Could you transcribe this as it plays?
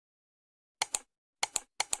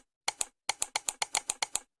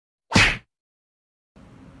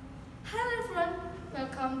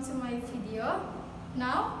welcome to my video.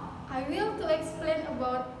 Now, I will to explain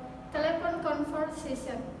about telephone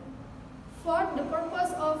conversation. For the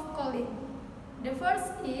purpose of calling, the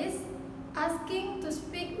first is asking to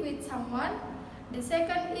speak with someone. The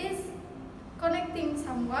second is connecting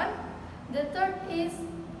someone. The third is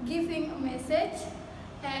giving a message.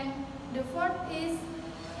 And the fourth is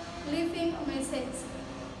leaving a message.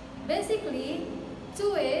 Basically,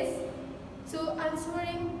 two ways to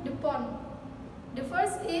answering the phone. The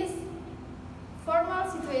first is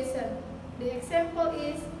formal situation. The example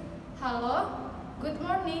is, "Hello, good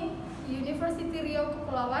morning, University Riau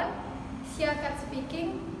Kepulauan, Syakat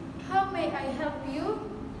speaking. How may I help you?"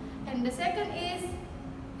 And the second is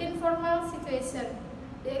informal situation.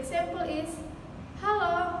 The example is,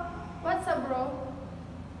 "Hello, what's up, bro?"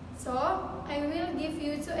 So, I will give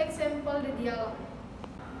you two examples the dialogue.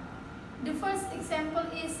 The first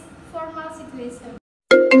example is formal situation.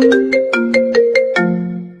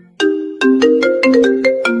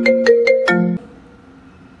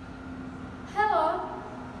 "Hello,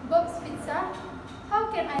 Bob's Pizza. How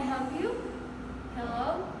can I help you?"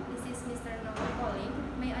 Hello, this is Mr. Noah calling.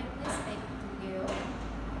 May I please speak to Geo?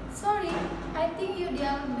 "Sorry, I think you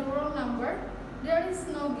dialed the wrong number. There is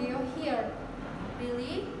no Geo here."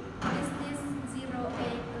 Really? Is this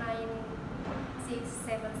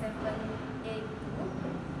 08967782?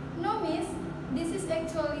 "No, miss. This is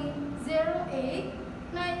actually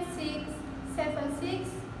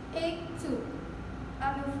 08967682.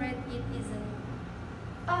 I'm afraid it isn't.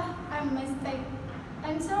 I'm mistaken.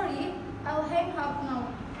 I'm sorry. I'll hang up now.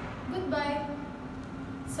 Goodbye."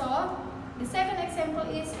 So, the second example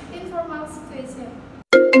is informal situation.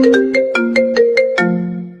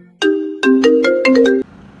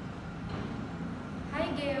 Hi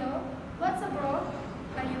Geo, "What's up, bro?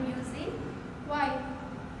 are you busy? Why?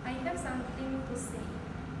 I have something to say.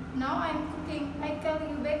 Now I'm cooking. I call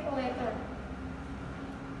you back later."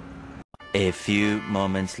 A few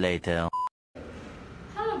moments later.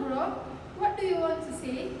 "Hello, bro. What do you want to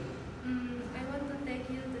say?" I want to take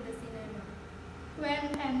you to the cinema. "When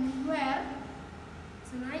and where?"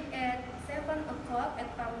 Tonight at 7 o'clock at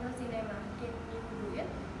Pamela Cinema. Can you do it?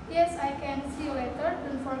 "Yes, I can. See you later.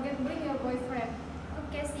 Don't forget bring your boyfriend."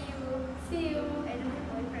 Okay, see you. See you. I don't have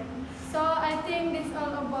boyfriend. So I think this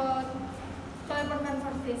all about telephone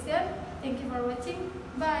conversation. Thank you for watching.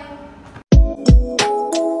 Bye.